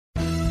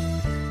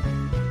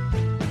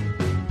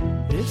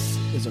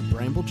is a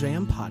Bramble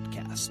Jam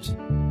podcast.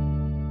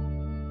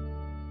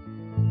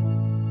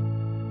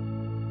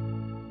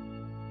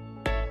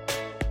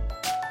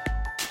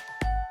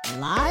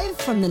 Live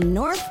from the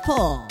North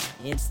Pole,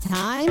 it's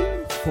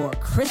time for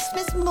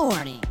Christmas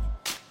Morning,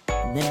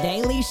 the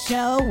daily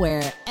show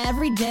where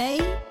every day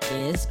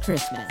is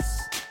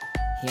Christmas.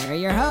 Here are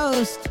your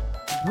hosts,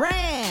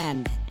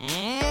 Bran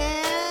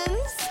and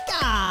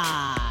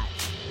Scott.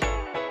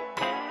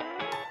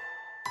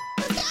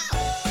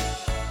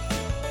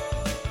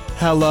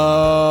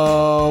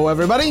 Hello,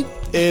 everybody.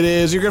 It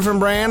is your good friend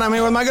Bran. I'm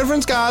here with my good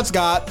friend Scott.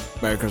 Scott,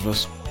 Merry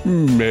Christmas.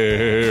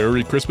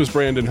 Merry Christmas,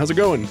 Brandon. How's it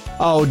going?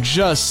 Oh,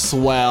 just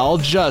swell,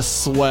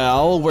 just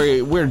swell.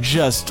 We're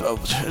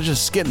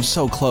just getting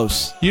so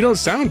close. You don't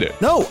sound it.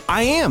 No,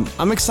 I am.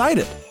 I'm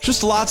excited.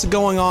 Just lots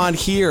going on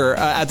here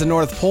at the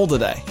North Pole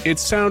today. It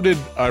sounded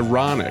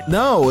ironic.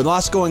 No,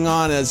 lots going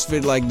on. It's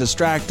like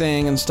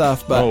distracting and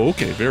stuff. But oh,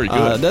 okay, very good.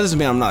 That doesn't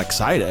mean I'm not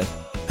excited.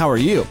 How are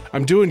you?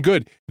 I'm doing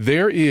good.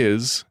 There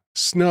is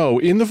snow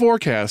in the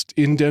forecast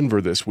in Denver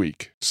this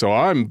week, so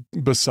I'm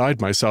beside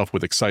myself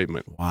with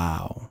excitement.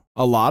 Wow.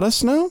 A lot of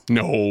snow?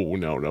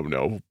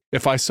 No.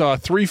 If I saw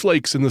 3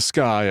 flakes in the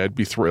sky, I'd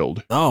be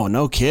thrilled. Oh,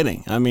 no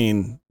kidding. I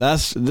mean,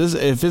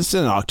 if it's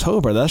in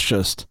October, that's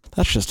just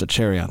a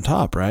cherry on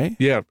top, right?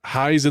 Yeah,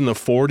 highs in the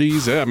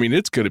 40s. I mean,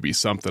 it's going to be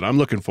something. I'm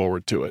looking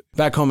forward to it.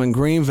 Back home in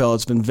Greenville,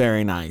 it's been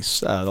very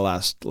nice the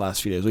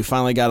last few days. We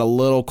finally got a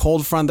little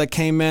cold front that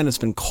came in. It's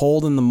been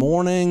cold in the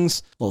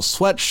mornings, a little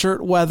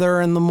sweatshirt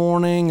weather in the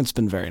morning. It's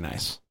been very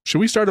nice. Should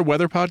we start a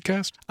weather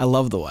podcast? I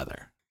love the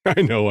weather.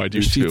 I know I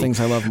do There's too. Few things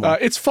I love more.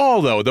 It's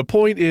fall, though. The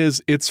point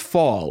is it's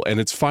fall, and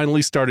it's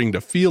finally starting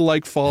to feel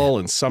like fall,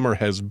 and summer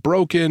has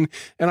broken,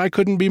 and I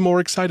couldn't be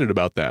more excited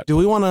about that. Do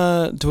we want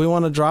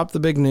to drop the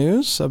big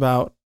news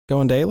about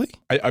going daily?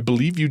 I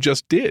believe you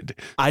just did.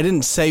 I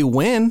didn't say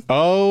when.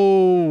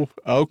 Oh,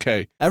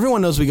 okay.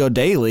 Everyone knows we go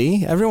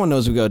daily.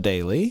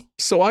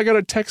 So I got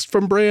a text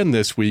from Bran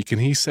this week,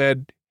 and he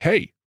said,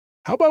 hey,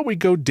 how about we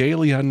go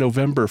daily on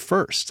November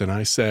 1st? And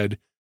I said,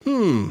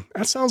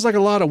 that sounds like a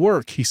lot of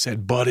work. He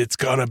said, but it's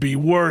gonna be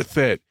worth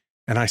it.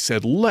 And I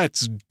said,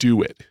 let's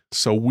do it.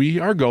 So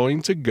we are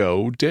going to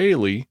go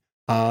daily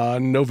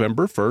on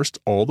November 1st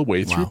all the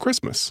way through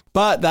Christmas.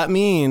 But that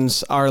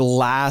means our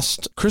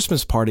last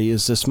Christmas party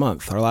is this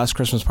month, our last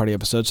Christmas party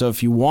episode. So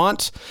if you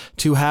want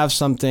to have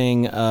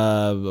something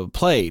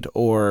played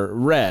or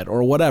read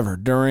or whatever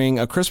during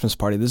a Christmas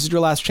party, this is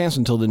your last chance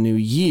until the new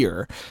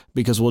year,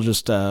 because we'll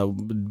just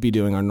be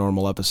doing our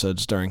normal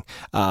episodes during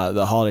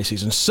the holiday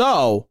season.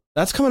 So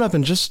that's coming up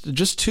in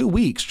just 2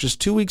 weeks, just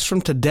 2 weeks from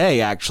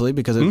today, actually,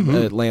 because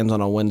it lands on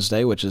a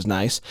Wednesday, which is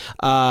nice.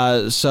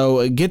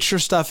 So get your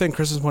stuff in,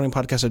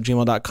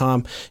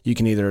 christmasmorningpodcast@gmail.com. You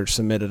can either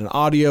submit an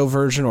audio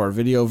version or a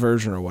video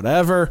version or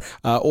whatever,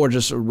 or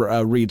just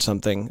read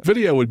something.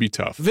 Video would be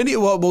tough.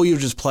 Video, well, you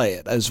just play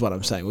it, is what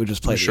I'm saying. We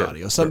just play the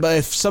audio. But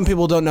if some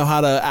people don't know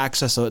how to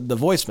access the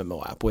voice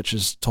memo app, which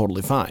is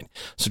totally fine.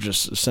 So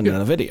just send in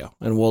a video,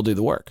 and we'll do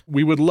the work.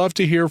 We would love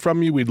to hear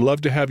from you. We'd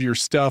love to have your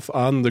stuff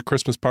on the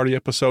Christmas party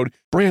episode.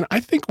 Bran,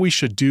 I think we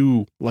should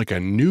do like a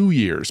New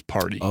Year's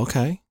party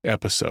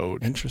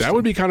episode. Interesting. That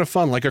would be kind of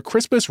fun, like a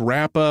Christmas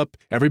wrap up.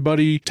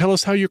 Everybody tell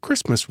us how your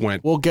Christmas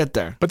went. We'll get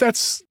there. But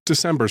that's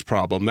December's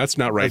problem. That's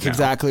not right now. That's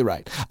exactly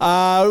right.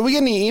 We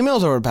get any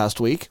emails over the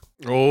past week?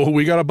 Oh,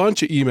 we got a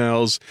bunch of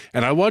emails,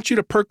 and I want you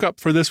to perk up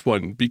for this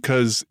one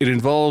because it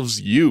involves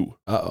you.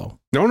 Uh-oh.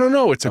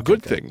 No, it's a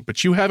good thing,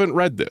 but you haven't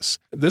read this.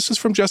 This is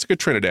from Jessica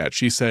Trinidad.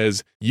 She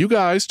says, you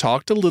guys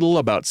talked a little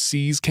about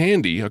See's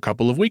candy a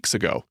couple of weeks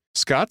ago.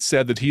 Scott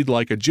said that he'd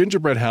like a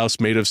gingerbread house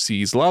made of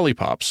See's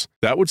lollipops.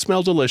 That would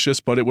smell delicious,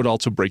 but it would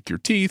also break your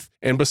teeth,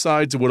 and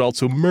besides, it would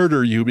also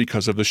murder you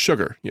because of the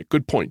sugar. Yeah,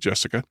 good point,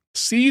 Jessica.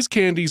 See's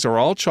candies are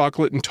all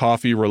chocolate and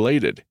toffee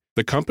related.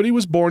 The company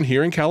was born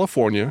here in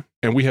California,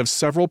 and we have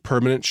several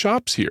permanent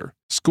shops here.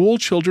 School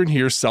children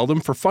here sell them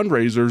for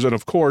fundraisers, and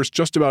of course,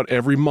 just about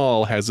every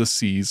mall has a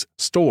See's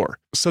store.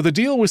 So the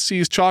deal with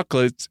See's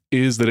chocolates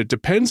is that it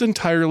depends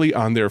entirely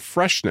on their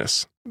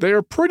freshness. They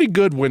are pretty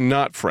good when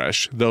not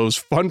fresh. Those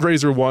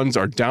fundraiser ones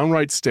are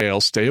downright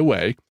stale, stay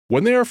away.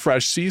 When they are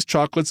fresh, See's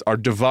chocolates are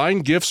divine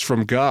gifts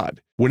from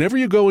God. Whenever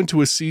you go into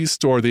a See's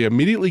store, they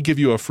immediately give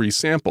you a free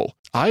sample.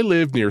 I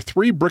live near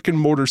 3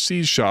 brick-and-mortar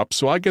See's shops,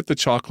 so I get the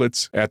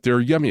chocolates at their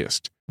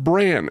yummiest.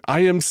 Bran, I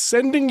am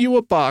sending you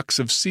a box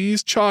of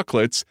See's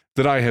chocolates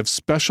that I have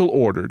special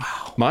ordered.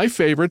 Wow. My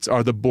favorites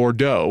are the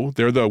Bordeaux.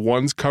 They're the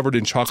ones covered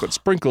in chocolate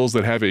sprinkles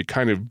that have a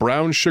kind of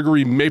brown,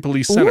 sugary,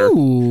 mapley center.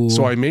 Ooh.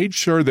 So I made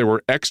sure there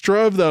were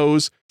extra of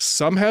those.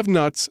 Some have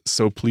nuts,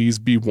 so please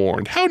be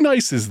warned. How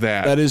nice is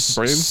that? That is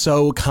Bran?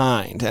 so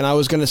kind. And I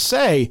was going to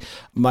say,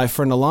 my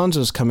friend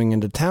Alonzo's coming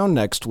into town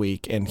next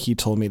week, and he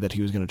told me that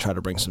he was going to try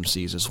to bring some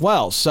See's as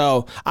well.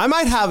 So I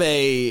might have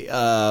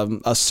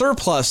a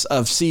surplus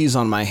of See's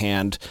on my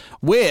hand,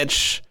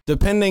 which,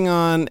 depending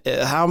on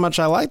how much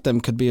I like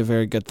them, could be a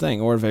very good thing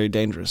or a very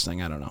dangerous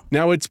thing. I don't know.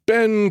 Now, it's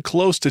been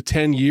close to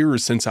 10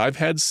 years since I've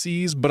had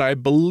See's, but I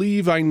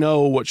believe I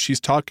know what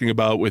she's talking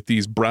about with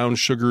these brown,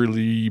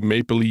 sugary,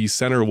 mapley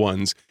center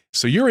ones.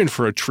 So you're in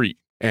for a treat.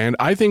 And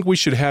I think we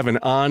should have an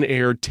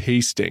on-air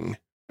tasting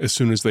as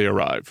soon as they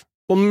arrive.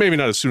 Well, maybe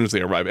not as soon as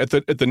they arrive, at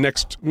the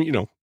next,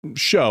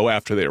 show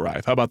after they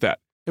arrive. How about that?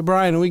 Hey,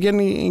 Brian, did we get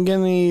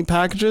any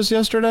packages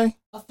yesterday?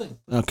 Nothing.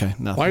 Okay,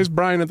 nothing. Why is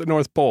Brian at the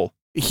North Pole?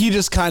 He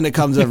just kind of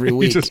comes every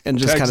week and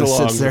just kind of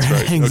sits there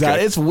and hangs out.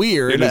 It's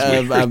weird, It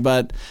is weird.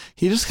 But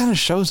he just kind of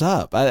shows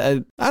up.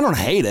 I don't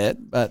hate it,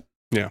 but...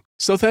 Yeah.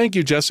 So thank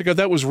you, Jessica.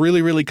 That was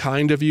really, really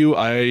kind of you.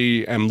 I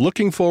am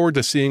looking forward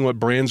to seeing what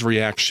Bran's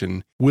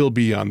reaction will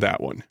be on that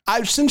one.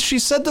 Since she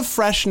said the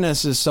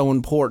freshness is so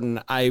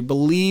important, I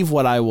believe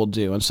what I will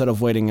do, instead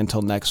of waiting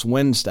until next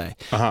Wednesday,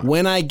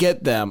 when I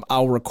get them,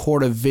 I'll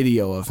record a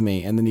video of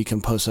me, and then you can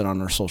post it on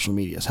our social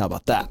medias. How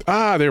about that?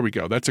 There we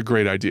go. That's a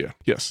great idea.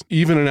 Yes.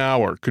 Even an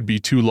hour could be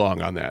too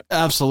long on that.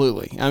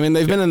 Absolutely. I mean,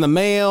 they've been in the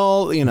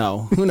mail, who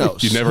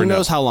knows? You never Who know.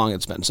 knows how long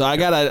it's been. So I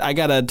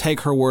gotta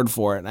take her word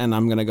for it, and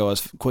I'm going to go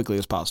as quickly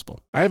as possible.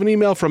 I have an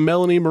email from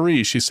Melanie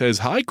Marie. She says,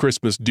 "Hi,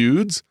 Christmas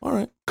dudes. All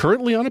right.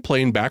 Currently on a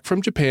plane back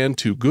from Japan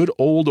to good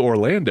old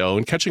Orlando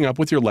and catching up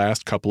with your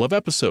last couple of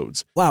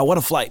episodes. Wow, what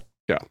a flight.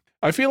 Yeah.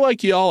 I feel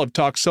like y'all have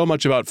talked so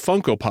much about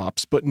Funko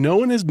Pops, but no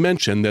one has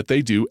mentioned that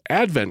they do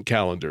advent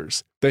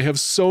calendars. They have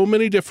so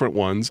many different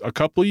ones. A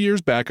couple of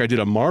years back, I did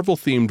a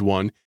Marvel-themed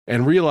one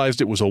and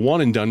realized it was a one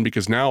and done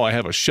because now I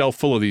have a shelf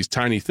full of these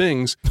tiny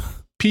things.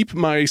 Peep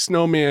my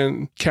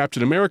snowman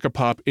Captain America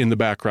pop in the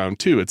background,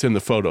 too. It's in the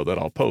photo that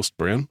I'll post,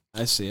 Bran.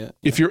 I see it.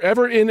 If you're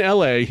ever in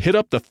LA, hit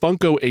up the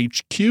Funko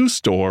HQ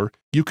store.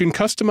 You can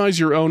customize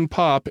your own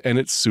pop, and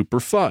it's super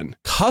fun.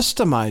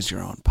 Customize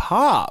your own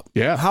pop?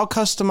 Yeah. How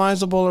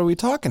customizable are we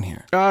talking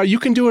here? You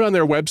can do it on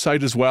their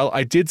website as well.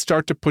 I did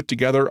start to put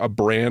together a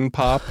brand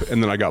pop,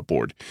 and then I got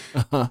bored.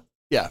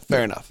 Yeah,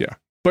 fair enough. Yeah.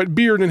 But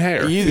beard and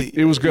hair,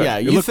 it was good. Yeah,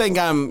 you think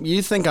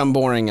I'm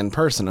boring in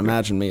person.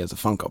 Imagine me as a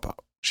Funko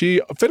Pop.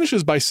 She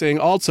finishes by saying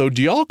also, do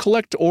y'all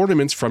collect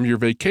ornaments from your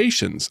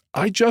vacations?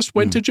 I just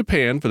went to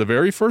Japan for the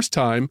very first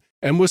time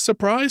and was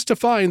surprised to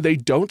find they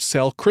don't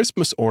sell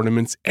Christmas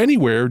ornaments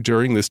anywhere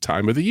during this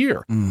time of the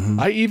year.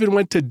 I even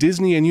went to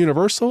Disney and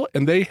Universal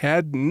and they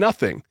had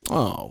nothing.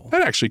 Oh.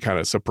 That actually kind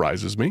of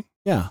surprises me.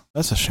 Yeah,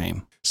 that's a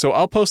shame. So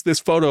I'll post this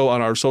photo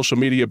on our social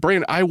media.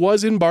 Brian, I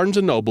was in Barnes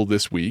 & Noble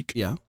this week.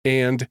 Yeah.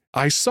 And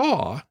I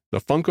saw the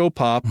Funko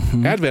Pop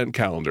advent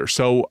calendar.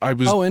 So I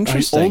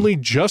interesting. only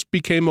just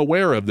became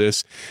aware of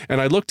this,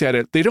 and I looked at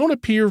it. They don't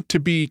appear to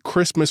be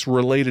Christmas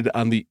related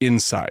on the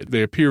inside.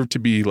 They appear to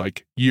be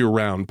like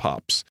year-round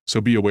pops. So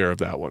be aware of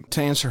that one.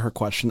 To answer her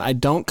question, I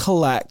don't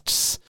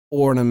collect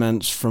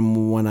ornaments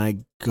from when I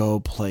go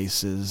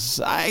places.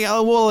 I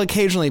will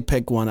occasionally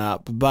pick one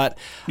up, but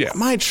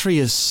my tree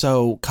is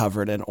so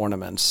covered in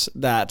ornaments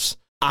that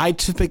I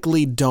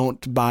typically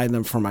don't buy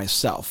them for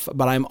myself,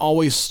 but I'm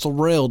always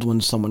thrilled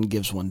when someone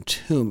gives one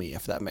to me,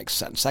 if that makes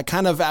sense.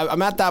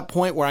 I'm at that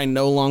point where I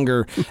no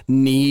longer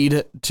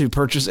need to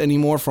purchase any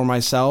more for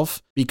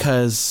myself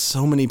because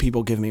so many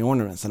people give me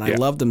ornaments and I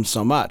love them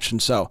so much.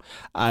 And so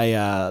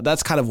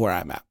that's kind of where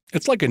I'm at.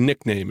 It's like a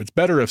nickname. It's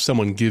better if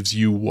someone gives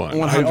you one.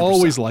 100%. I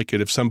always like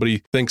it if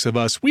somebody thinks of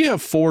us. We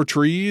have 4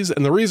 trees,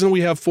 and the reason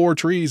we have 4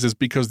 trees is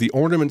because the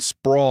ornament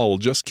sprawl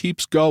just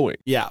keeps going.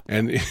 Yeah.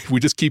 And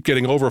we just keep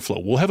getting overflow.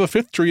 We'll have a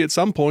 5th tree at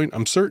some point,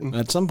 I'm certain.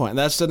 At some point.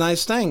 That's the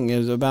nice thing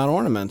is about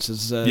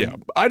ornaments. Yeah.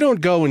 I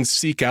don't go and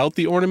seek out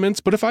the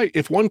ornaments, but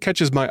if one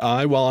catches my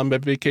eye while I'm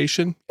at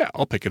vacation,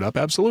 I'll pick it up,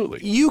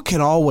 absolutely. You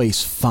can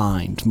always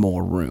find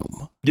more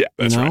room. Yeah,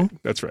 that's you know? right.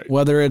 That's right.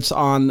 Whether it's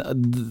on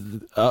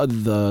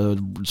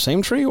the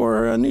same tree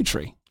or a new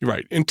tree.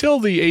 Right.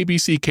 Until the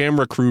ABC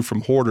camera crew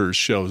from Hoarders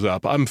shows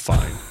up, I'm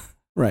fine.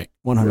 Right.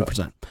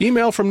 100%.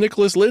 Email from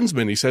Nicholas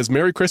Linsman. He says,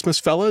 Merry Christmas,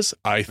 fellas.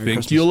 I think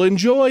Christmas. you'll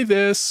enjoy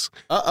this.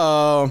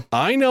 Uh-oh.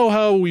 I know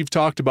how we've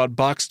talked about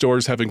box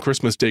stores having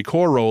Christmas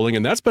decor rolling,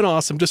 and that's been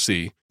awesome to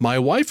see. My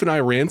wife and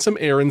I ran some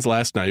errands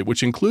last night,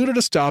 which included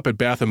a stop at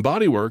Bath &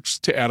 Body Works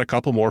to add a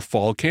couple more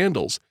fall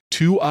candles.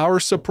 To our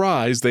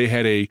surprise, they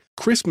had a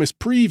Christmas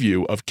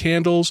preview of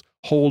candles,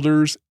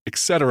 holders,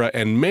 etc.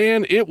 And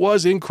man, it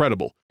was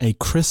incredible. A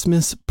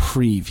Christmas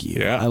preview.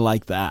 Yeah. I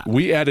like that.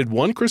 We added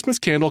one Christmas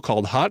candle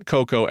called Hot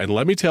Cocoa, and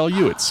let me tell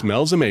you, it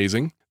smells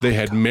amazing. They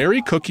had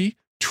Merry Cookie,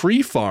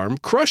 Tree Farm,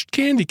 Crushed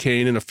Candy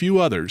Cane, and a few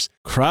others.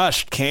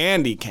 Crushed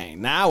candy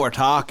cane. Now we're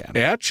talking.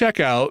 At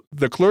checkout,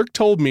 the clerk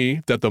told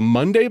me that the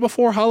Monday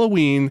before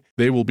Halloween,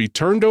 they will be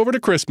turned over to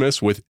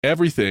Christmas with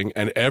everything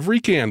and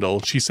every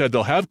candle. She said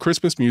they'll have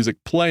Christmas music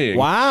playing.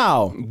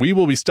 Wow. We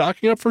will be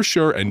stocking up for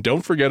sure, and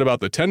don't forget about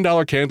the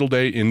 $10 candle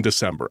day in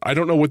December. I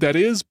don't know what that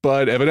is,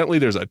 but evidently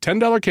there's a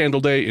 $10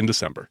 candle day in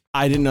December.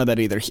 I didn't know that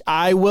either.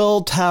 I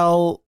will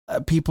tell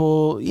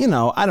people,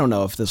 I don't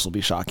know if this will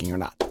be shocking or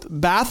not.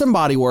 Bath &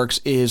 Body Works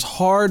is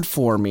hard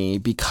for me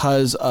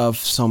because of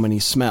so many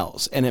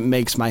smells, and it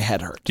makes my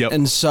head hurt. Yep.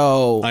 And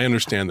so I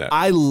understand that.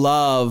 I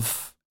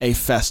love a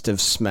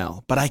festive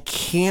smell, but I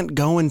can't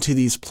go into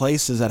these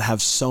places that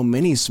have so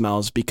many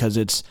smells because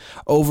it's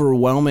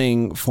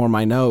overwhelming for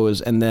my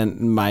nose, and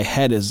then my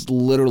head is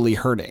literally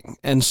hurting.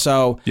 And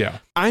so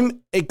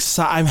I'm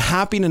I'm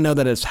happy to know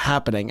that it's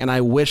happening, and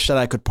I wish that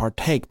I could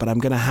partake, but I'm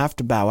going to have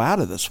to bow out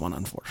of this one,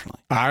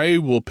 unfortunately. I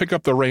will pick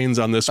up the reins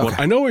on this one.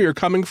 I know where you're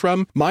coming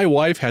from. My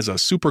wife has a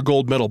super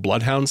gold medal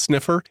bloodhound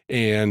sniffer,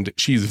 and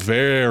she's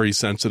very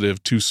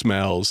sensitive to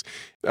smells.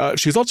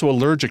 She's also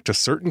allergic to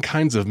certain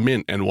kinds of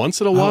mint, and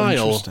once in a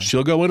while,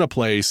 she'll go in a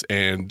place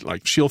and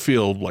like she'll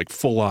feel like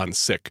full on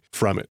sick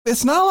from it.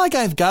 It's not like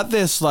I've got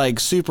this like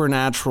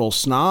supernatural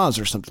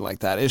snaz or something like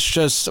that. It's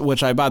just,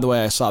 which by the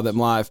way, I saw them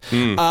live.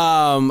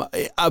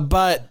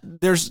 But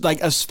there's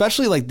like,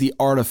 especially like the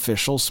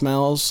artificial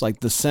smells, like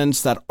the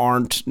scents that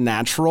aren't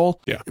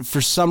natural. Yeah. For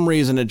some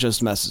reason, it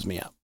just messes me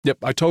up. Yep,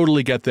 I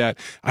totally get that.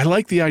 I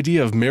like the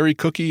idea of Mary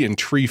Cookie and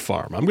Tree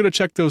Farm. I'm going to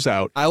check those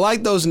out. I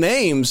like those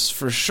names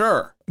for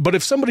sure. But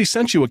if somebody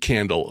sent you a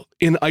candle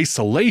in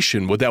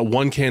isolation, would that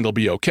one candle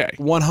be okay?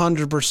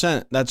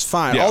 100%. That's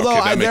fine. Yeah, Although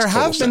okay, there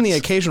have been the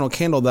sense. occasional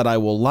candle that I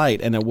will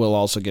light, and it will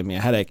also give me a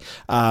headache.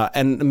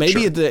 And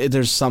maybe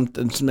there's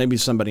something. Maybe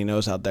somebody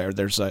knows out there.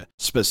 There's a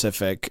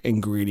specific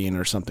ingredient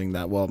or something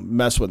that will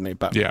mess with me.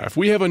 But yeah, if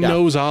we have a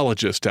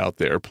nosologist out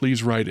there,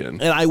 please write in.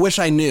 And I wish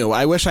I knew.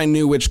 I wish I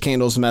knew which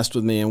candles messed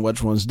with me and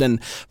which ones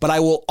didn't. But I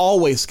will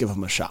always give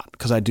them a shot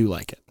because I do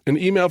like it. An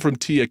email from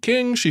Tia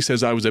King. She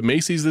says, I was at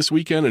Macy's this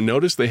weekend and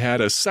noticed they had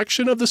a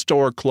section of the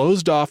store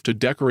closed off to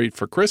decorate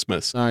for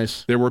Christmas.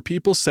 Nice. There were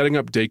people setting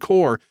up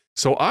decor,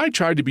 so I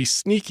tried to be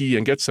sneaky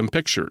and get some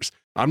pictures.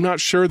 I'm not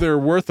sure they're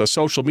worth a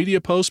social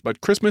media post,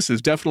 but Christmas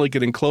is definitely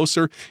getting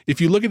closer.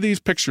 If you look at these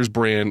pictures,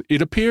 Bran,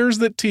 it appears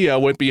that Tia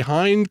went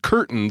behind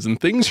curtains and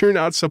things you're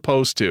not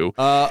supposed to.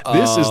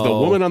 This is the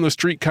woman on the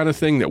street kind of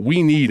thing that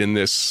we need in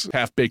this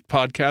Half-Baked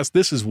podcast.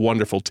 This is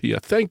wonderful, Tia.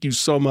 Thank you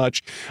so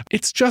much.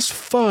 It's just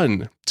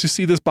fun to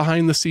see this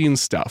behind the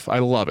scenes stuff. I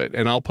love it.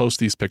 And I'll post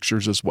these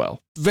pictures as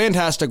well.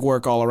 Fantastic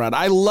work all around.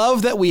 I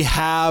love that we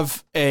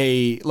have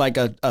a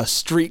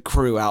street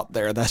crew out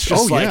there that's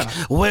just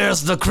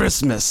where's the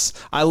Christmas?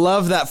 I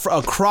love that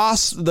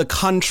across the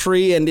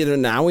country, and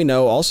now we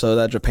know also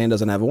that Japan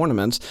doesn't have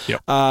ornaments.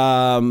 Yep.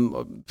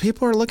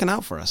 People are looking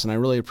out for us, and I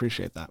really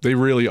appreciate that. They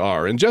really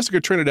are. And Jessica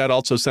Trinidad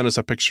also sent us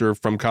a picture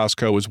from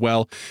Costco as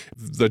well.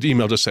 The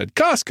email just said,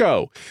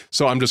 Costco.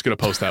 So I'm just going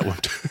to post that one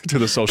to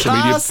the social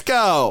media.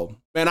 Costco.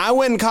 Man, I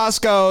went in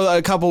Costco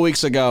a couple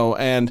weeks ago,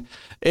 and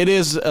it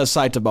is a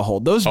sight to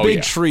behold. Those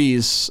big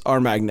trees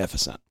are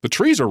magnificent. The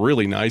trees are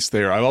really nice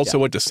there. I also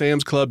went to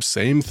Sam's Club,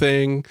 same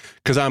thing,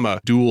 because I'm a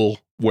dual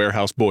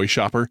warehouse boy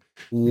shopper.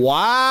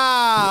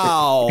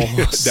 Wow.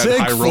 Sick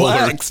high roller.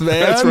 flex,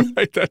 man.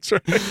 That's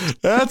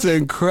right. That's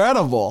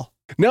incredible.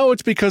 No,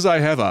 it's because I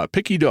have a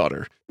picky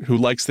daughter who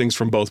likes things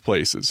from both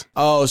places.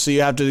 Oh, so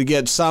you have to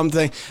get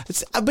something.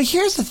 But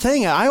here's the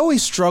thing. I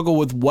always struggle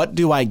with what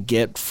do I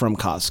get from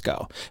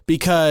Costco?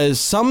 Because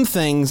some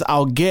things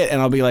I'll get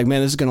and I'll be like,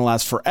 man, this is going to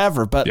last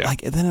forever. But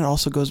then it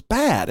also goes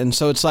bad. And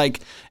so it's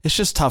like, it's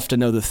just tough to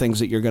know the things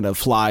that you're going to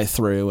fly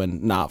through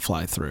and not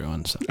fly through.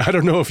 And so I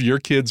don't know if your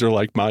kids are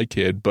like my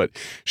kid, but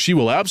she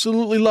will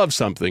absolutely love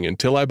something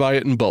until I buy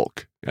it in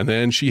bulk. And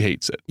then she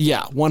hates it.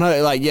 Yeah.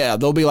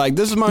 They'll be like,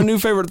 this is my new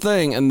favorite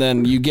thing. And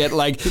then you get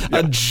like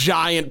a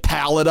giant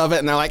pallet of it.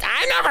 And they're like,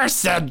 I never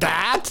said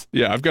that.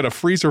 Yeah. I've got a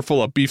freezer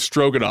full of beef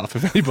stroganoff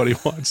if anybody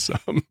wants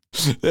some.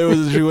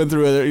 She went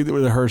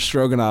through her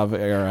stroganoff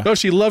era. No,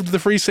 she loved the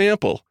free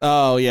sample.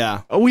 Oh,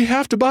 yeah. Oh, we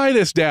have to buy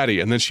this, Daddy.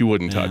 And then she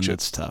wouldn't touch it.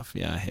 It's tough.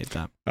 Yeah, I hate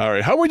that. All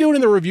right. How are we doing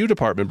in the review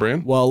department,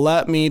 Bran? Well,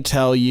 let me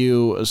tell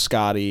you,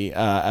 Scotty,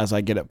 as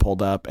I get it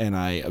pulled up and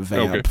I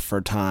vamp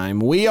for time,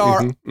 we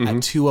are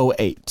at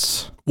 208.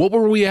 What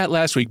were we at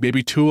last week?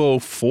 Maybe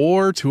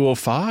 204,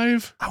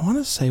 205? I want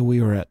to say we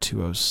were at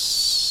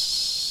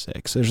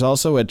 206. There's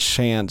also a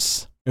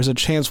chance. There's a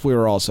chance we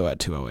were also at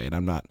 208.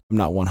 I'm not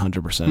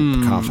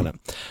 100%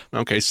 confident.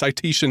 Okay,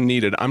 citation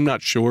needed. I'm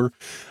not sure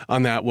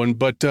on that one,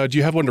 but do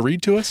you have one to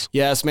read to us?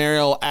 Yes,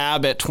 Mariel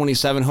Abbott,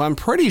 27, who I'm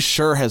pretty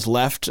sure has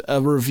left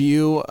a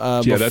review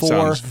before. Yeah, that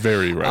sounds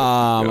very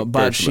right.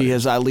 But she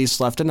has at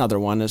least left another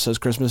one. It says,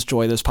 Christmas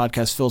joy. This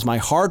podcast fills my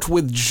heart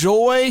with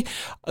joy.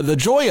 The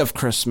joy of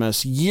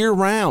Christmas year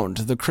round.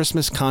 The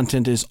Christmas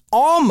content is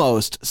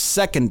almost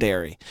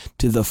secondary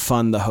to the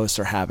fun the hosts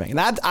are having.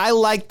 And I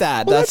like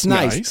that. Well, that's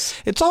nice.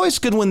 It's always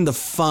good when the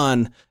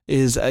fun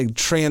is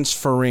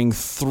transferring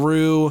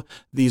through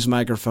these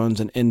microphones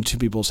and into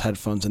people's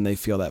headphones, and they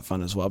feel that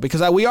fun as well,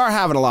 because we are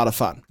having a lot of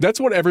fun. That's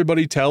what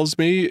everybody tells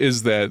me,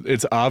 is that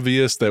it's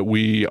obvious that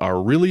we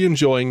are really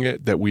enjoying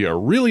it, that we are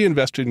really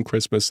invested in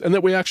Christmas, and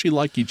that we actually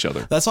like each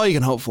other. That's all you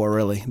can hope for,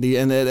 really.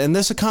 In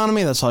this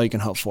economy, that's all you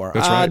can hope for.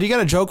 That's right. Do you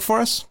got a joke for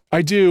us?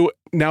 I do.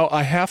 Now,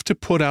 I have to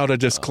put out a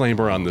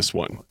disclaimer on this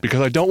one,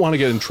 because I don't want to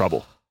get in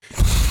trouble.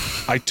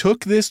 I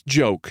took this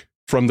joke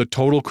from the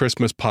Total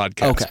Christmas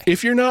Podcast. Okay.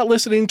 If you're not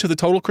listening to the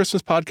Total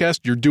Christmas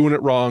Podcast, you're doing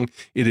it wrong.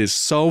 It is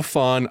so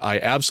fun. I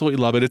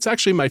absolutely love it. It's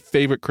actually my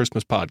favorite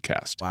Christmas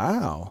podcast.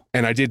 Wow.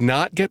 And I did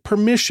not get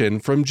permission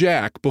from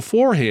Jack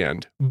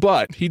beforehand,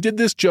 but he did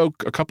this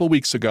joke a couple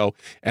weeks ago,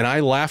 and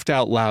I laughed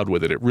out loud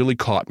with it. It really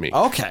caught me.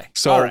 Okay.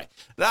 So- all right.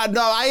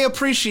 No, I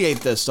appreciate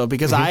this, though,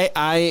 because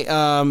I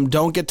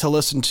don't get to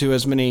listen to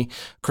as many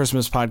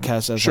Christmas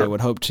podcasts as Sure. I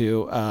would hope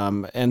to.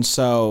 And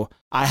so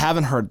I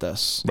haven't heard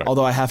this, Right.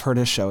 although I have heard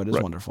his show. It is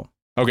Right. wonderful.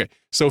 Okay,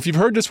 so if you've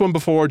heard this one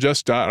before,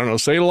 just, I don't know,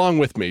 say it along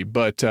with me,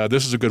 but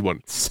this is a good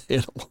one.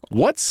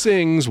 What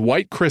sings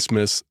White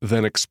Christmas,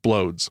 then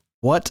explodes?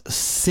 What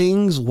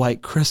sings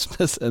White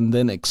Christmas and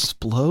then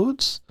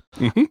explodes?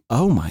 Mhm.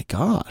 Oh, my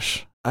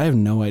gosh. I have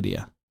no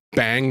idea.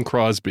 Bang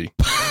Crosby.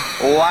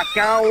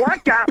 Waka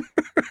waka.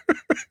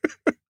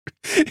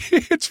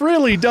 It's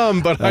really dumb,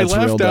 but That's I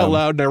real laughed out dumb.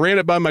 loud, and I ran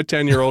it by my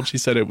 10-year-old. She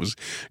said it was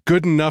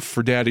good enough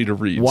for Daddy to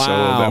read.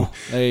 Wow.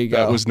 So There you go.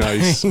 that was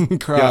nice. Bang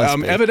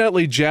Crosby.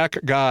 Evidently, Jack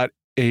got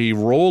a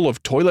roll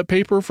of toilet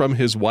paper from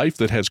his wife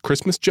that has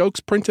Christmas jokes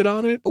printed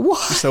on it. What?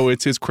 So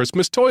it's his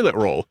Christmas toilet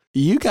roll.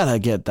 You got to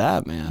get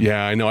that, man.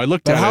 Yeah, I know. I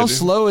looked But at how it.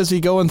 slow is he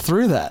going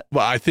through that?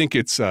 Well, I think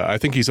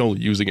he's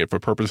only using it for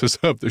purposes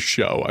of the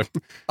show.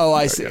 Oh,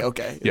 I see. Yeah.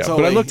 Okay. Yeah, It's but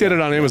I only- looked at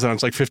it on Amazon.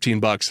 It's like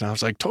 $15, and I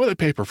was like, toilet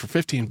paper for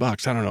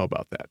 $15. I don't know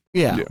about that.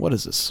 Yeah. Yeah. What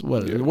is this?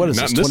 What Yeah, is not this?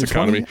 in this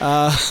 2020?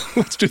 economy.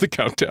 Let's do the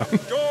countdown. Joy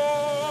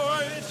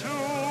to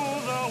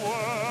the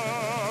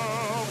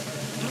world.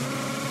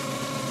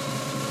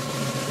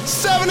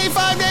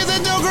 75 days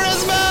into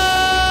Christmas!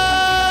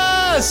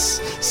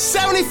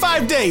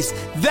 75 days.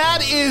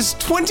 That is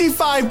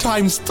 25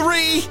 times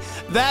 3.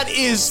 That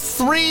is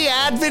 3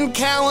 advent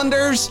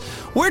calendars.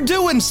 We're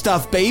doing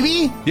stuff,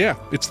 baby. Yeah,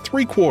 it's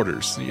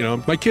 3/4. You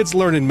know, my kid's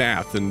learning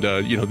math, and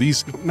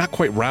these not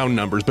quite round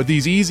numbers, but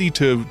these easy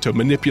to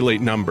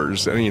manipulate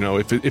numbers. And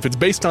if it's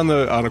based on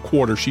a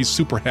quarter, she's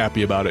super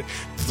happy about it.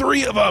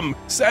 3 of them,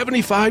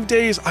 75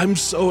 days. I'm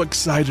so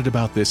excited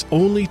about this.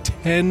 Only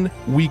 10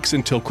 weeks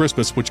until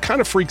Christmas, which kind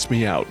of freaks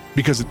me out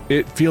because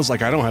it feels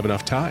like I don't have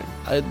enough time.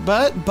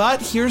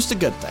 But here's the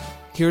good thing.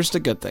 Here's the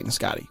good thing,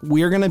 Scotty.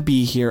 We're going to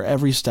be here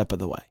every step of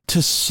the way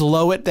to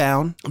slow it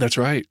down That's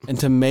right. and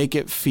to make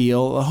it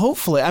feel,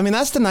 hopefully, I mean,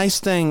 that's the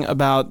nice thing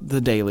about the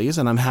dailies,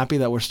 and I'm happy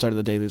that we're starting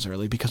the dailies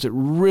early because it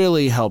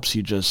really helps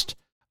you just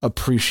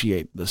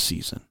appreciate the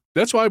season.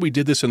 That's why we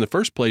did this in the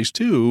first place,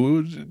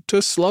 too, to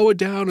slow it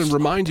down and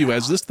remind you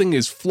as this thing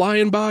is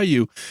flying by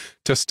you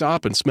to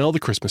stop and smell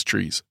the Christmas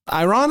trees.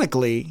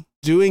 Ironically,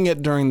 doing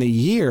it during the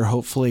year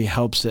hopefully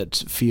helps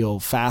it feel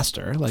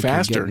faster, like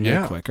Faster, you're getting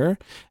yeah. it quicker.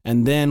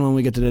 And then when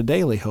we get to the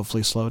daily,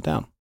 hopefully slow it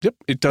down. Yep,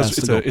 it does.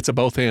 That's the goal. It's a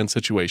both and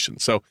situation.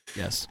 So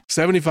Yes.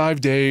 75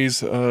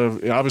 days.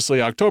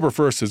 Obviously, October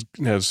 1st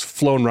has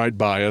flown right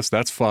by us.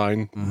 That's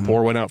fine.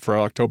 Pour went out for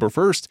October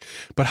 1st.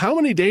 But how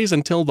many days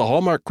until the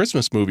Hallmark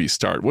Christmas movies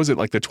start? Was it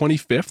like the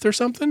 25th or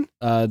something?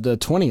 The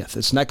 20th.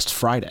 It's next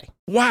Friday.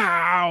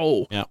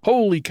 Wow. Yeah.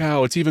 Holy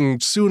cow. It's even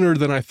sooner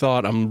than I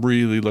thought. I'm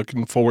really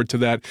looking forward to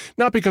that.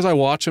 Not because I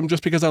watch them,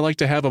 just because I like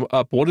to have them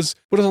up. What does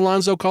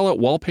Alonzo call it?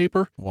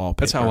 Wallpaper?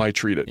 Wallpaper. That's how I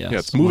treat it. Yes, Yeah,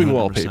 it's moving 100%.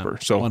 wallpaper.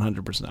 So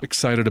 100%.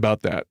 excited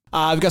about that.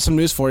 I've got some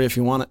news for you if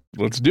you want it.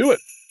 Let's do it.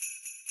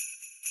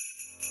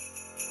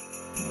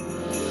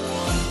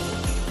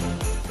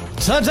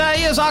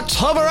 Today is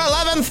October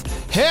 11th.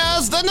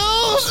 Here's the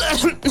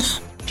news.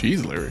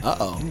 Jeez, Larry.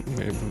 Uh-oh.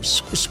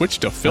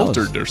 Switched to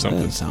filtered or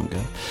something. That doesn't sound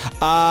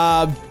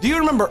good. Do you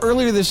remember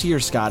earlier this year,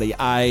 Scotty,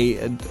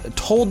 I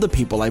told the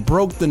people, I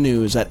broke the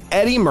news that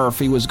Eddie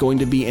Murphy was going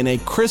to be in a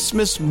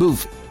Christmas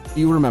movie. Do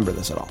you remember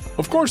this at all?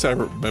 Of course I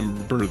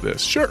remember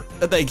this. Sure.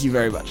 Thank you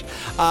very much.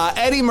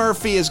 Eddie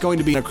Murphy is going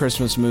to be in a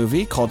Christmas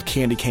movie called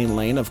Candy Cane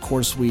Lane. Of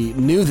course, we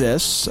knew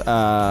this.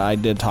 I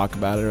did talk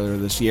about it earlier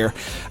this year.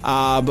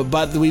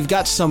 But we've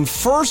got some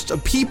first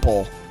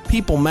People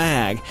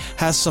Mag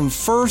has some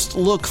first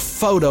look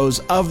photos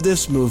of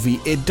this movie.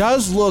 It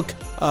does look,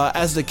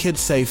 as the kids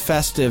say,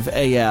 festive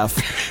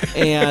AF.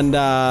 And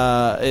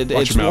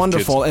it's your mouth,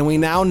 wonderful. kids. And we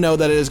now know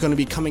that it is going to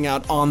be coming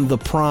out on the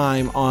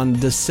Prime on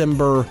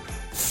December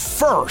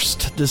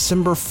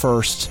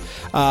 1st.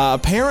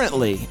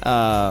 Apparently,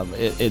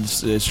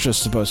 it's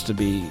just supposed to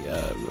be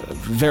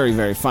very,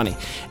 very funny.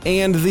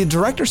 And the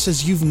director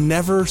says you've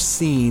never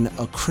seen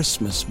a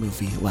Christmas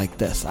movie like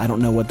this. I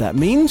don't know what that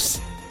means.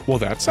 Well,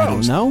 that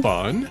sounds know.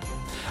 fun.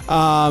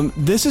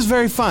 This is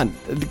very fun.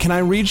 Can I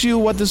read you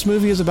what this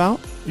movie is about?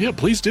 Yeah,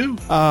 please do.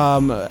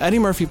 Eddie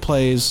Murphy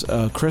plays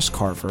Chris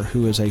Carver,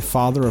 who is a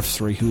father of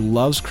 3 who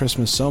loves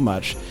Christmas so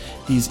much,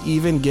 he's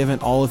even given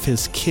all of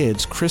his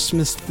kids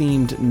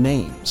Christmas-themed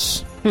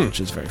names, which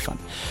is very fun.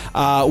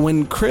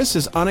 When Chris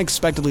is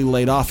unexpectedly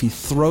laid off, he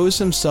throws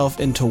himself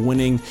into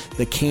winning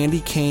the Candy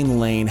Cane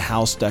Lane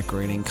house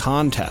decorating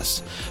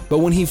contest. But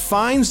when he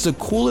finds the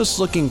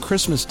coolest-looking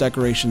Christmas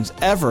decorations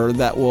ever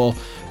that will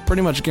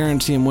pretty much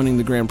guarantee him winning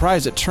the grand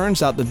prize, it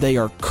turns out that they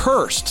are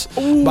cursed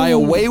by a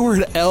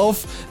wayward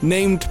elf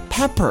named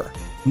Pepper.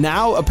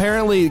 Now,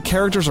 apparently,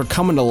 characters are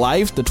coming to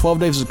life. The 12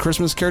 Days of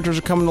Christmas characters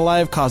are coming to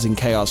life, causing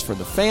chaos for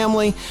the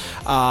family.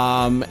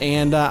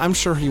 And I'm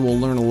sure he will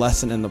learn a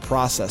lesson in the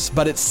process.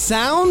 But it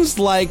sounds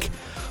like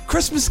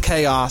Christmas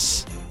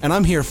chaos, and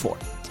I'm here for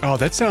it. Oh,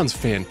 that sounds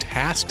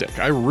fantastic.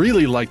 I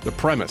really like the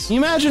premise. Can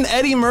you imagine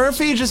Eddie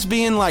Murphy just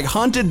being like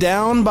hunted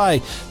down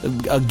by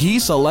a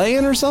geese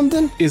a-laying or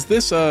something? Is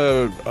this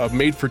a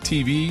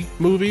made-for-TV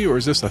movie, or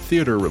is this a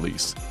theater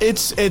release?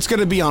 It's going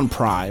to be on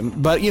Prime,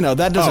 but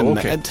that doesn't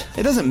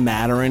it doesn't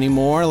matter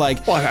anymore.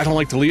 Like, well, I don't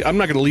like to leave. I'm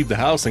not going to leave the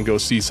house and go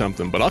see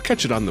something, but I'll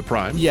catch it on the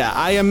Prime. Yeah,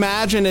 I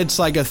imagine it's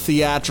like a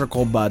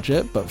theatrical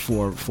budget, but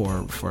for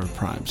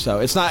Prime. So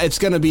it's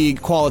going to be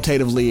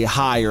qualitatively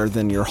higher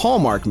than your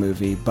Hallmark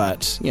movie,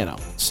 but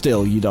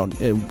still,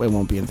 it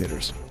won't be in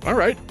theaters. All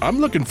right, I'm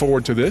looking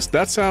forward to this.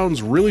 That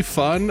sounds really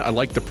fun. I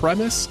like the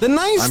premise. The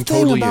nice thing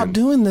totally about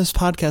doing this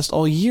podcast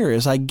all year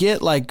is I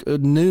get like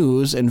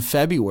news in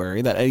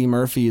February that Eddie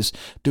Murphy is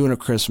doing a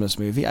Christmas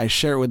movie. I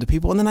share it with the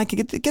people, and then I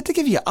get to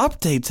give you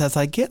updates as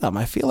I get them.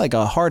 I feel like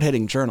a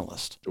hard-hitting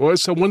journalist. Well,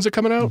 so when's it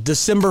coming out?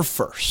 December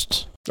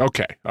 1st.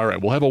 Okay. All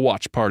right. We'll have a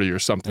watch party or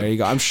something. There you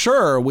go. I'm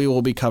sure we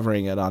will be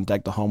covering it on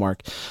Deck the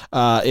Hallmark,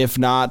 if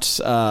not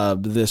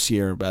this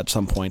year, at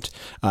some point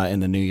in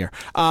the new year.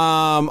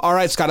 All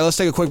right, Scotty, let's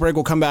take a quick break.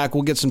 We'll come back.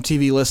 We'll get some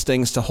TV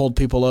listings to hold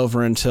people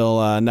over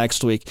until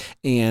next week,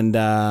 and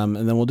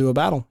then we'll do a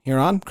battle here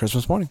on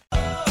Christmas morning.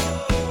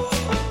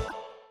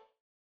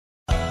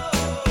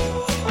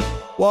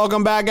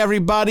 Welcome back,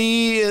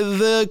 everybody.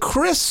 The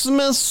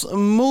Christmas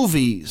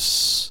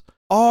movies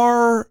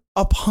are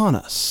upon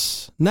us.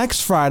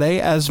 Next Friday,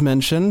 as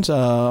mentioned,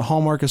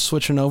 Hallmark is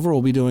switching over.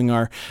 We'll be doing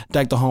our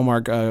Deck the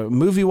Hallmark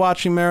movie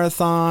watching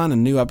marathon,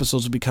 and new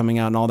episodes will be coming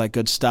out and all that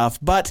good stuff.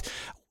 But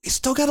we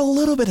still got a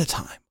little bit of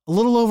time, a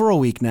little over a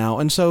week now.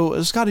 And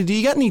so, Scotty, do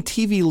you got any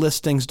TV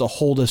listings to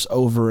hold us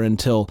over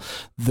until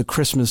the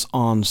Christmas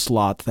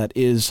onslaught that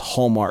is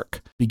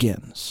Hallmark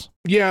begins?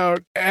 Yeah,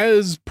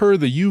 as per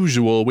the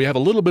usual, we have a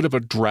little bit of a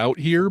drought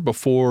here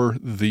before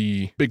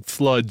the big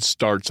flood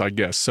starts, I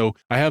guess. So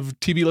I have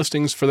TV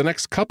listings for the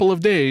next couple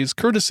of days,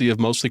 courtesy of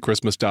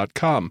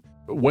mostlychristmas.com.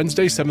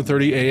 Wednesday,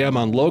 7:30 a.m.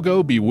 on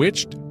Logo,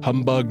 Bewitched,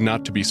 Humbug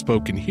Not to Be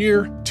Spoken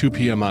Here, 2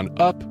 p.m. on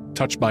Up,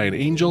 Touched by an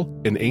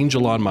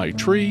Angel on My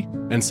Tree,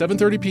 and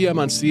 7:30 p.m.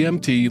 on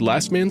CMT,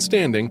 Last Man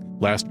Standing,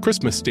 Last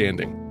Christmas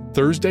Standing.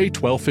 Thursday,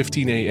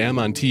 12:15 a.m.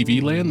 on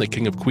TV Land, The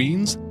King of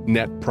Queens,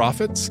 Net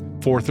Profits,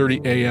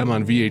 4:30 a.m.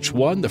 on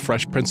VH1, The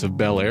Fresh Prince of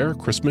Bel-Air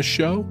Christmas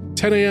Show,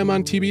 10 a.m.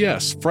 on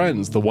TBS,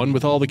 Friends, the one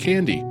with all the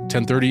candy,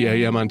 10:30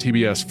 a.m. on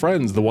TBS,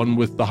 Friends, the one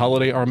with the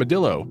holiday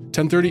armadillo,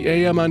 10:30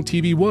 a.m. on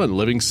TV1,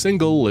 Living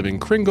Single, Living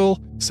Kringle,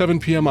 7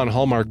 p.m. on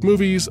Hallmark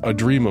Movies, A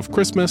Dream of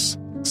Christmas,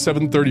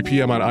 7:30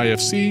 p.m. on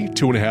IFC,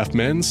 2.5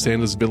 Men,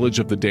 Santa's Village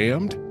of the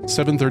Damned,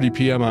 7:30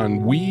 p.m.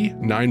 on We,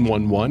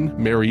 911,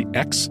 Merry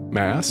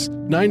Xmas,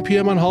 9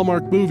 p.m. on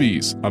Hallmark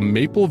Movies, A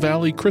Maple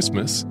Valley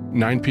Christmas,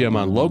 9 p.m.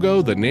 on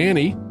Logo, The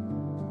Nanny.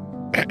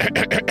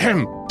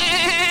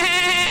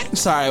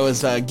 Sorry, I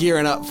was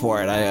gearing up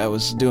for it. I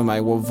was doing my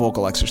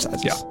vocal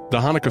exercises. Yeah. The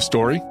Hanukkah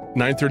Story,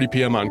 9:30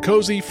 p.m. on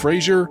Cozy,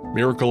 Frasier,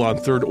 Miracle on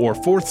 3rd or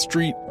 4th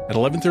Street, at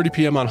 11:30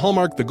 p.m. on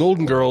Hallmark, The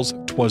Golden Girls,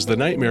 'Twas the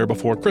Nightmare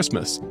Before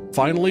Christmas.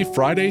 Finally,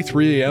 Friday,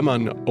 3 a.m.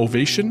 on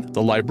Ovation,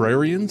 The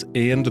Librarians,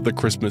 and The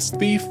Christmas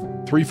Thief.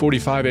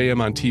 3:45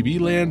 a.m. on TV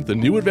Land, The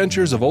New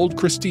Adventures of Old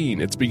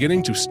Christine. It's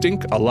beginning to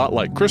stink a lot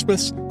like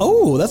Christmas.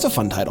 Oh, that's a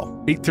fun title.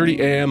 8:30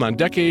 a.m. on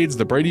Decades,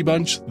 The Brady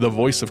Bunch, The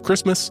Voice of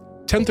Christmas.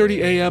 10:30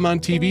 a.m. on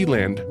TV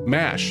Land,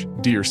 MASH,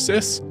 Dear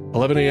Sis.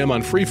 11 a.m.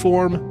 on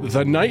Freeform,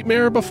 The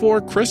Nightmare Before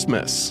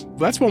Christmas.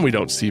 That's one we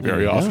don't see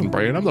very often,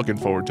 Brian. I'm looking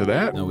forward to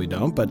that. No, we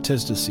don't, but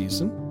 'tis the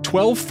season.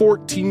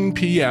 12:14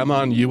 p.m.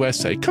 on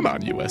USA. Come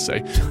on,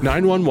 USA.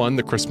 911,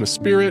 The Christmas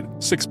Spirit.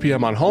 6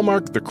 p.m. on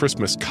Hallmark, The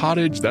Christmas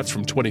Cottage. That's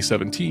from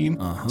 2017.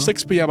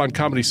 6 p.m. on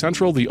Comedy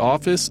Central, The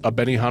Office, A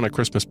Benihana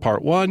Christmas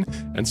Part 1.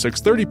 And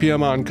 6:30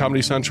 p.m. on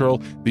Comedy Central,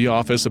 The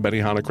Office, A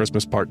Benihana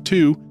Christmas Part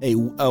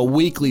 2. A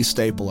weekly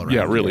staple around.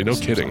 Yeah, really, here, no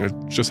kidding. It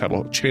just had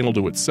a channel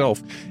to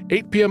itself.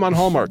 8 p.m. on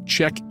Hallmark,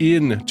 Check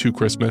In to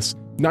Christmas.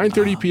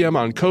 9:30 p.m.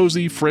 on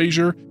Cozy,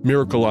 Frasier,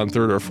 Miracle on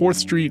 3rd or 4th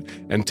Street,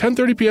 and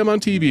 10:30 p.m. on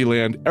TV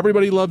Land,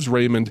 Everybody Loves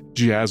Raymond,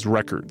 Jazz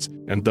Records.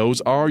 And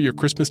those are your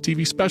Christmas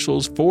TV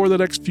specials for the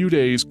next few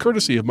days,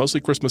 courtesy of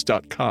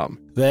mostlychristmas.com.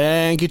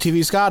 Thank you,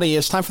 TV Scotty.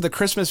 It's time for the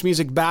Christmas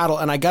music battle,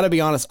 and I got to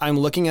be honest, I'm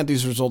looking at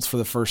these results for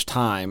the first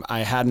time. I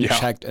hadn't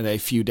checked in a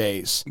few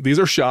days. These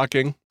are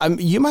shocking.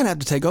 You might have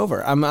to take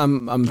over.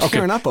 I'm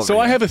tearing up over So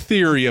here. I have a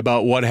theory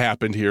about what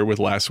happened here with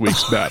last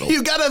week's battle.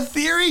 You got a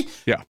theory?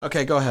 Yeah.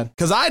 Okay, go ahead.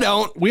 Because I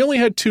don't. We only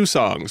had 2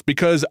 songs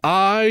because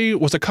I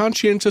was a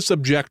conscientious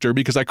objector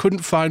because I couldn't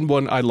find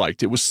one I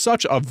liked. It was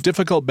such a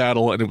difficult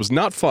battle and it was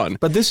not fun.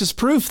 But this is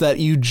proof that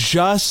you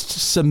just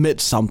submit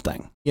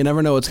something. You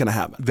never know what's going to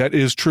happen. That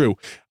is true.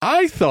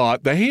 I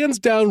thought the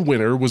hands-down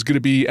winner was going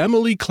to be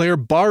Emily Claire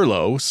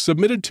Barlow,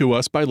 submitted to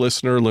us by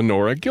listener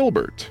Lenora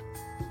Gilbert.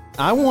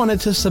 I wanted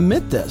to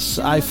submit this.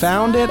 I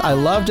found it, I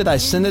loved it, I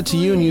sent it to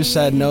you, and you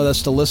said, no,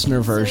 that's the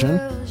listener version.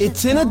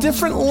 It's in a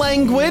different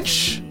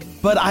language,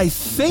 but I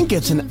think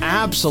it's an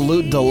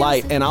absolute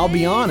delight, and I'll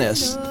be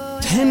honest,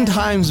 10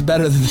 times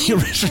better than the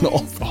original.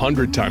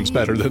 100 times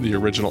better than the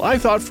original. I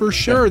thought for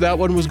sure that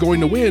one was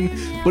going to win,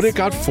 but it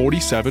got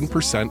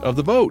 47% of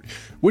the vote,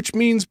 which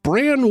means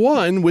Bran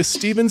won with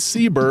Steven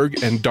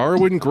Seberg and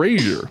Darwin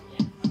Grazier.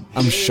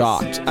 I'm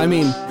shocked. I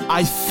mean,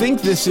 I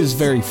think this is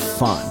very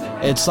fun.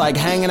 It's like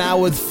hanging out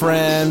with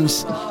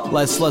friends.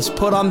 Let's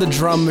put on the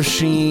drum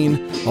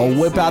machine. I'll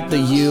whip out the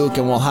uke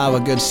and we'll have a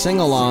good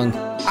sing-along.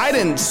 I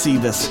didn't see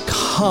this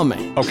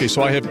coming. Okay,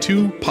 so I have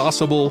two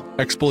possible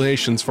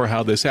explanations for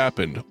how this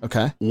happened.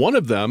 Okay. One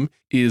of them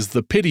is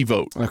the pity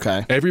vote.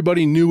 Okay.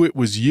 Everybody knew it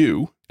was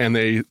you, and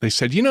they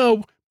said,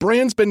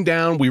 Bran's been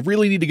down. We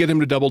really need to get him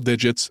to double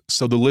digits.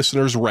 So the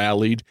listeners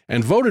rallied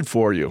and voted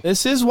for you.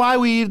 This is why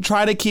we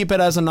try to keep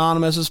it as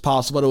anonymous as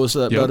possible.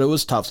 But it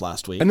was tough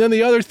last week. And then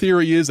the other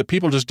theory is that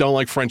people just don't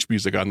like French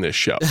music on this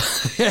show.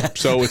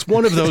 So it's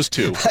one of those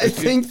two. I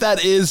think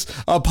that is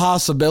a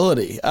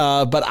possibility.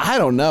 But I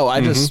don't know.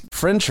 I just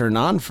French or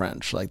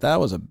non-French. Like that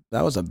was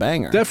a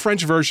banger. That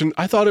French version,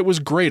 I thought it was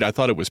great. I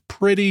thought it was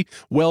pretty,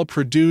 well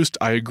produced.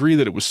 I agree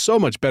that it was so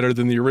much better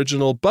than the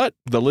original, but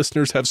the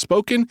listeners have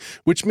spoken,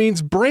 which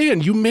means Bran,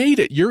 you made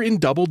it. You're in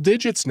double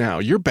digits now.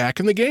 You're back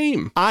in the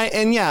game.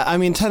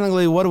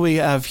 Technically, what do we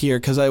have here?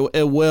 Because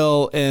it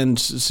will end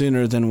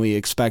sooner than we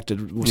expected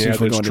since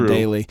we're going to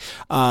daily.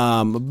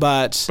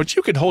 But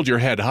you could hold your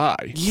head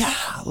high. Yeah,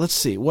 let's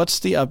see. What's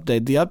the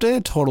update? The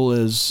updated total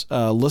is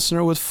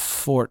listener with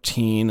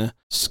 14,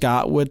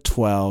 Scott with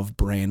 12,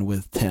 Bran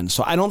with 10.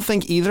 So I don't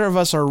think either of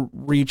us are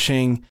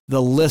reaching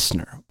the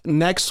listener.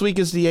 Next week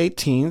is the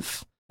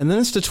 18th. And then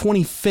it's the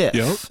 25th,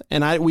 yep.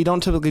 And we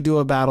don't typically do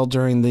a battle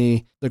during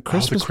the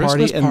Christmas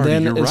party, and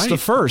then it's the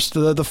first.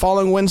 The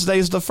following Wednesday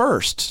is the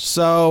first.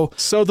 So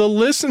the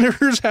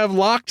listeners have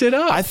locked it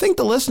up. I think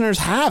the listeners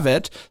have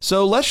it.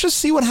 So let's just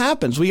see what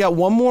happens. We got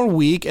one more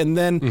week, and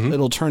then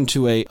it'll turn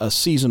to a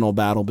seasonal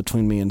battle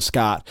between me and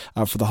Scott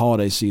for the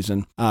holiday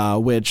season,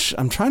 which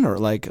I'm trying to,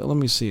 let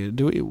me see.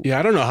 Do we? Yeah,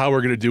 I don't know how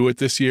we're going to do it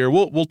this year.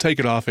 We'll take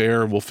it off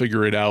air and we'll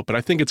figure it out, but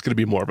I think it's going to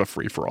be more of a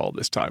free-for-all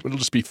this time. It'll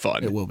just be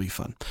fun. It will be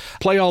fun.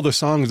 Play all the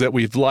songs that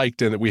we've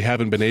liked and that we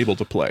haven't been able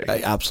to play.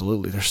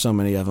 Absolutely. There's so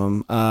many of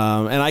them.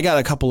 And I got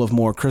a couple of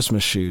more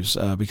Christmas shoes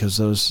because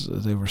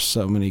there were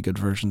so many good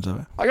versions of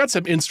it. I got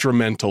some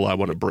instrumental I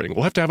want to bring.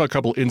 We'll have to have a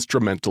couple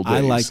instrumental days. I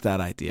like that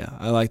idea.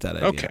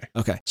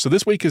 Okay. So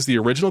this week is the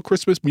original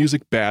Christmas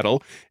music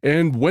battle.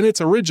 And when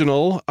it's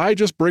original, I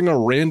just bring a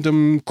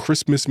random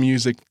Christmas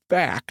music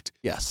fact.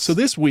 Yes. So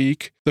this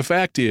week, the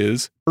fact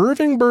is,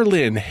 Irving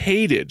Berlin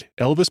hated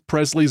Elvis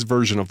Presley's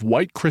version of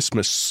White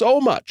Christmas so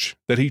much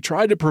that he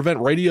tried to prevent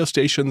radio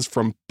stations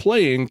from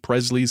playing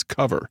Presley's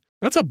cover.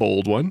 That's a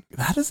bold one.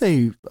 That is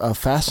a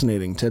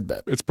fascinating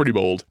tidbit. It's pretty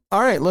bold.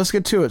 All right, let's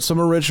get to it. Some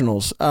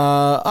originals.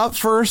 Up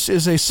first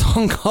is a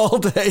song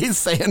called Hey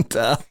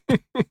Santa.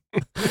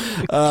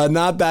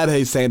 Not that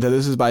Hey Santa.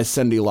 This is by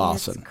Cindy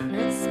Lawson. It's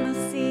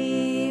Christmas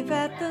Eve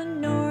at the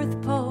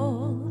North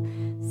Pole.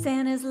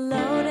 Santa's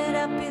loaded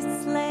up his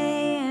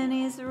sleigh and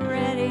he's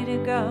ready to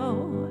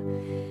go.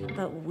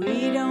 But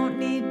we don't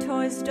need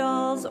toy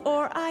dolls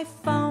or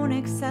iPhone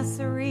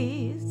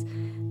accessories.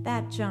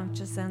 That junk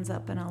just ends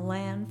up in a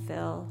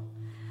landfill.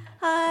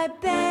 I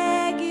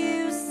beg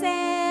you,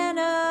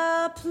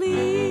 Santa,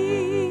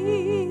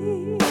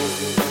 please.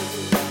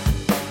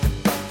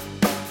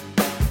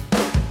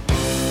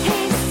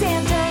 Hey,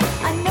 Santa,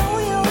 I know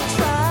you're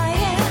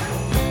trying,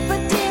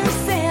 but dear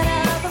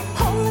Santa, the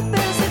polar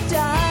bears are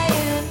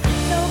dying.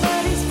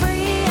 Nobody's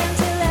free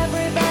until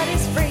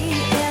everybody's free,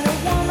 and a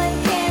woman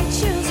can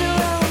choose her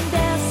own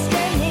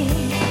destiny.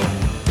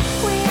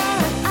 We are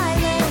an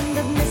island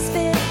of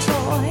misfit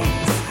toys.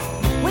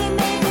 We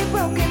may be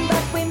broken,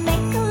 but we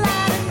make a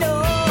lot of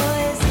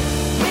noise.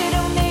 We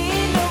don't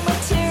need no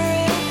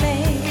material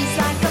things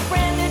like a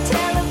brand new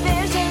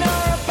television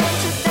or a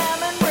bunch of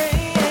diamond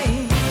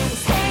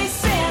rings. Hey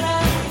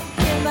Santa,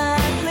 hear my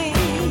plea.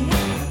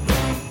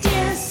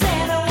 Dear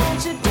Santa,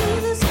 won't you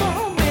do this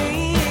for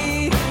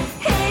me?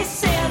 Hey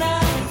Santa,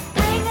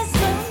 bring us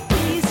some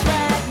peace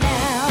right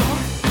now.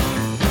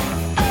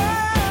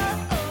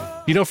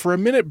 For a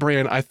minute,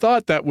 Bran, I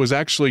thought that was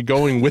actually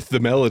going with the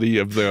melody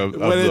of the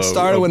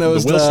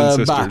Wilson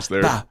sisters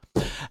there.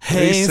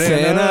 Hey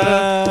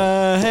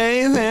Santa,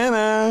 hey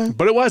Santa.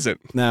 But it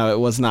wasn't. No, it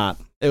was not.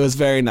 It was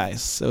very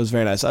nice.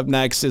 Up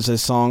next is a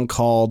song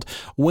called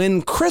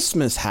When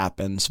Christmas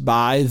Happens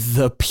by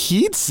the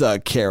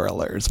Pizza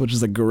Carolers, which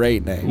is a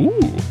great name. Ooh.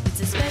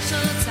 It's a special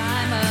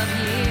time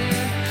of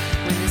year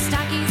when the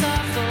stockings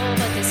are full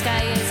but the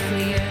sky is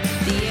clear.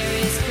 The air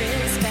is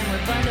crisp and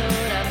we're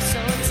bundled up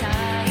so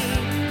tight.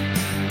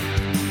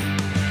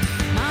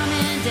 Mom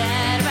and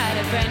Dad write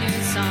a brand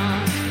new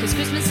song 'cause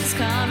Christmas is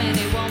coming,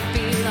 it won't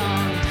be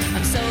long.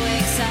 I'm so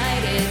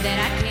excited that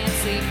I can't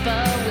sleep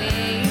a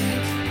wink.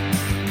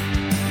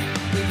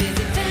 We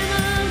visit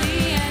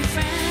family and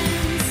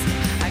friends.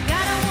 I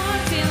got a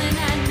warm feeling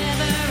that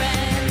never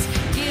ends.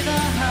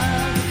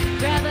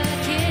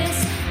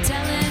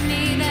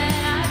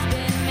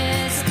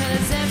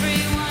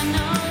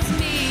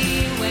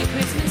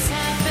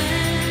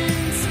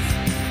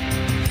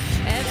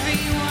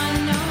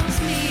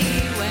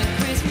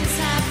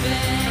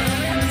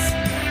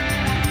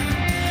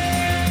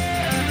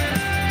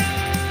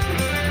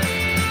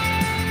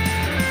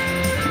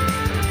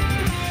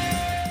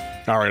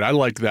 All right, I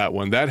like that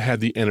one. That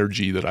had the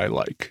energy that I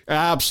like.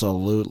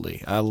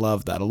 Absolutely. I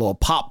love that. A little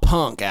pop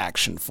punk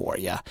action for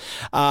you.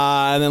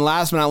 And then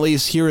last but not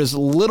least, here is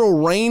Little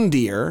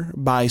Reindeer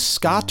by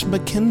Scott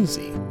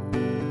McKenzie.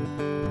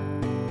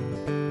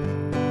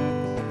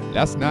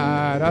 Last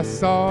night I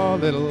saw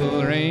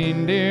little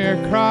reindeer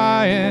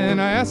crying.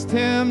 I asked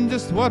him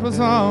just what was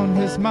on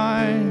his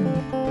mind,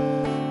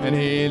 and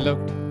he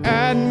looked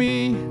at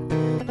me,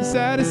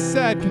 sad as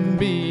sad can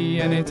be,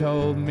 and he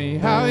told me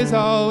how he's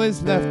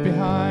always left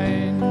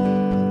behind.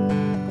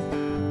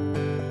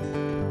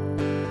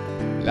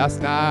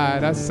 Last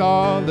night I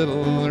saw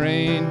little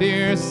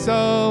reindeer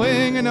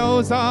sewing a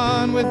nose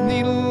on with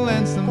needle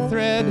and some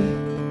thread,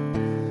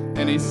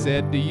 and he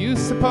said, do you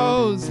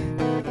suppose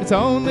it's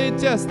only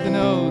just the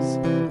nose?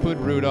 Put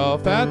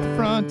Rudolph at the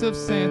front of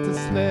Santa's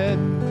sled.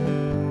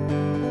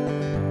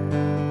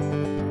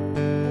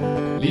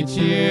 Each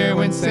year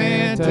when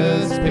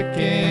Santa's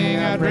picking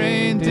out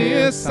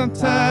reindeer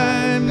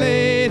sometime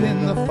late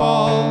in the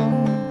fall,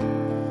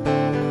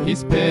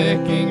 he's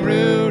picking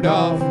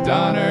Rudolph,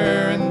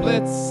 Donner, and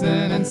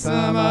Blitzen, and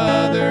some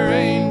other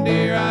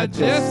reindeer I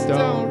just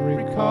don't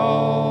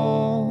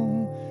recall.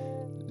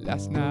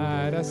 Last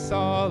night I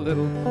saw a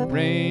little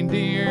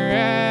reindeer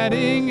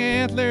adding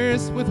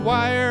antlers with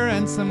wire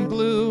and some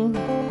glue,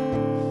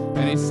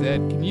 and he said,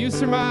 can you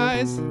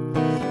surmise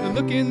the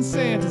look in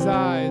Santa's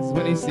eyes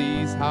when he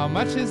sees how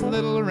much his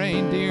little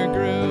reindeer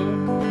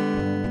grew?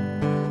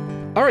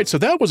 All right, so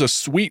that was a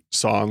sweet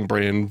song,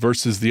 Brand,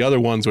 versus the other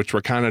ones, which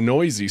were kind of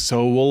noisy.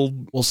 So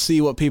We'll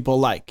see what people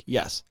like.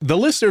 Yes. the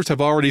listeners have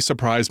already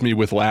surprised me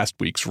with last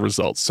week's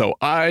results, so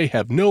I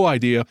have no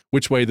idea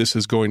which way this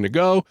is going to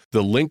go.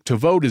 The link to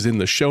vote is in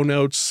the show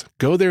notes.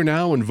 Go there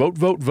now and vote.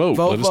 Vote, Let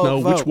us vote, know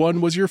which vote. one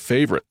was your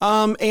favorite.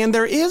 And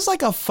there is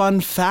like a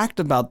fun fact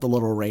about the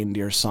Little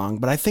Reindeer song,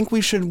 but I think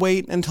we should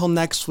wait until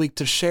next week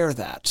to share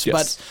that. Yes.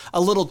 But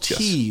a little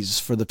tease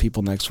for the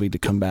people next week to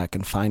come back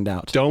and find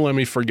out. Don't let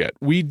me forget.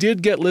 We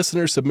did get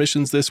listener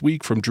submissions this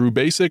week from Drew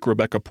Basic,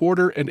 Rebecca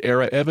Porter, and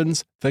Era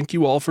Evans. Thank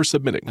you all for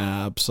submitting.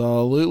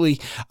 Absolutely.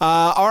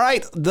 All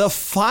right. The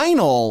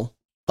final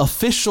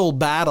official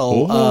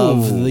battle Oh.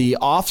 of the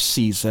off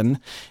season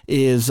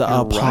is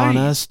upon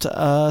us.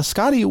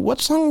 Scotty,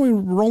 what song are we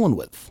rolling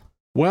with?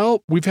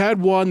 Well, we've had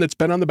one that's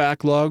been on the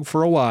backlog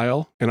for a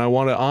while, and I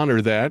want to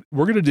honor that.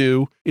 We're going to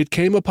do It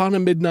Came Upon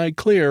a Midnight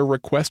Clear,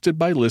 requested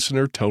by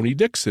listener Tony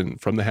Dixon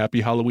from the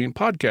Happy Halloween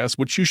podcast,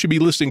 which you should be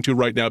listening to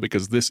right now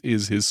because this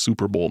is his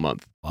Super Bowl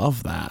month.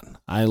 Love that.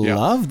 I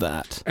love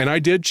that. And I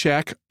did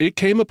check. It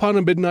Came Upon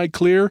a Midnight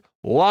Clear,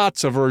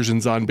 lots of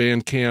versions on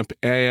Bandcamp,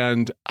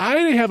 and I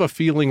have a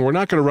feeling we're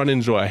not going to run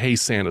into a Hey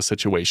Santa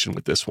situation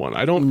with this one.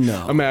 I don't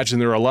imagine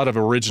there are a lot of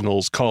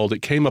originals called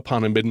It Came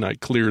Upon a Midnight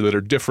Clear that are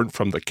different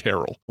from the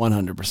carol.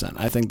 100%.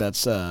 I think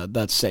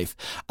that's safe.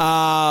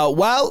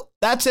 Well,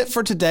 that's it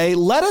for today.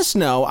 Let us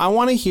know. I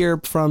want to hear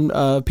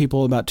from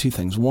people about two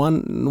things.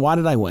 One, why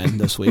did I win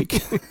this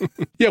week?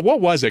 Yeah, what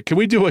was it? Can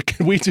we do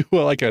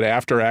like an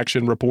after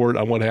action report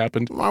on what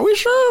happened? Are we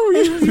sure?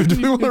 Did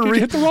you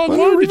hit the wrong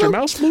one? Did your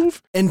mouse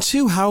move? And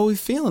two, how are we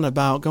feeling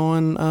about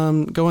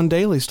going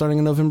daily starting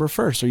on November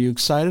 1st? Are you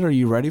excited? Are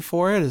you ready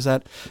for it? Is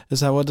that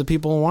what the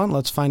people want?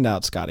 Let's find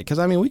out, Scotty, because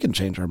I mean, we can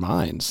change our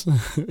minds.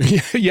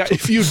 Yeah,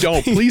 if you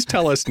don't, please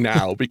tell us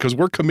now because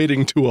we're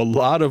committing to a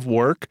lot of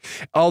work.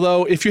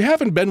 Although, if you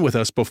haven't been with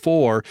us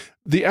before,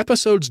 the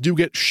episodes do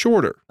get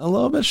shorter. A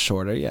little bit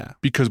shorter, yeah.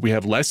 Because we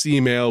have less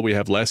email, we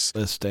have less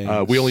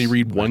listings. We only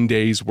read one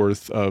day's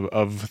worth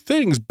of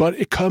things, but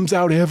it comes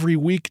out every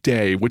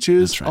weekday, which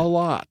is a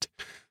lot.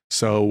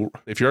 So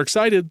if you're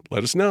excited,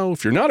 let us know.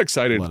 If you're not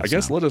excited, I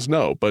guess let us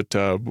know. But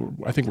I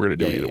think we're going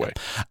to do it either way.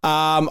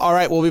 All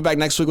right, we'll be back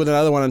next week with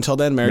another one. Until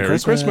then, Merry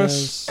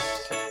Christmas.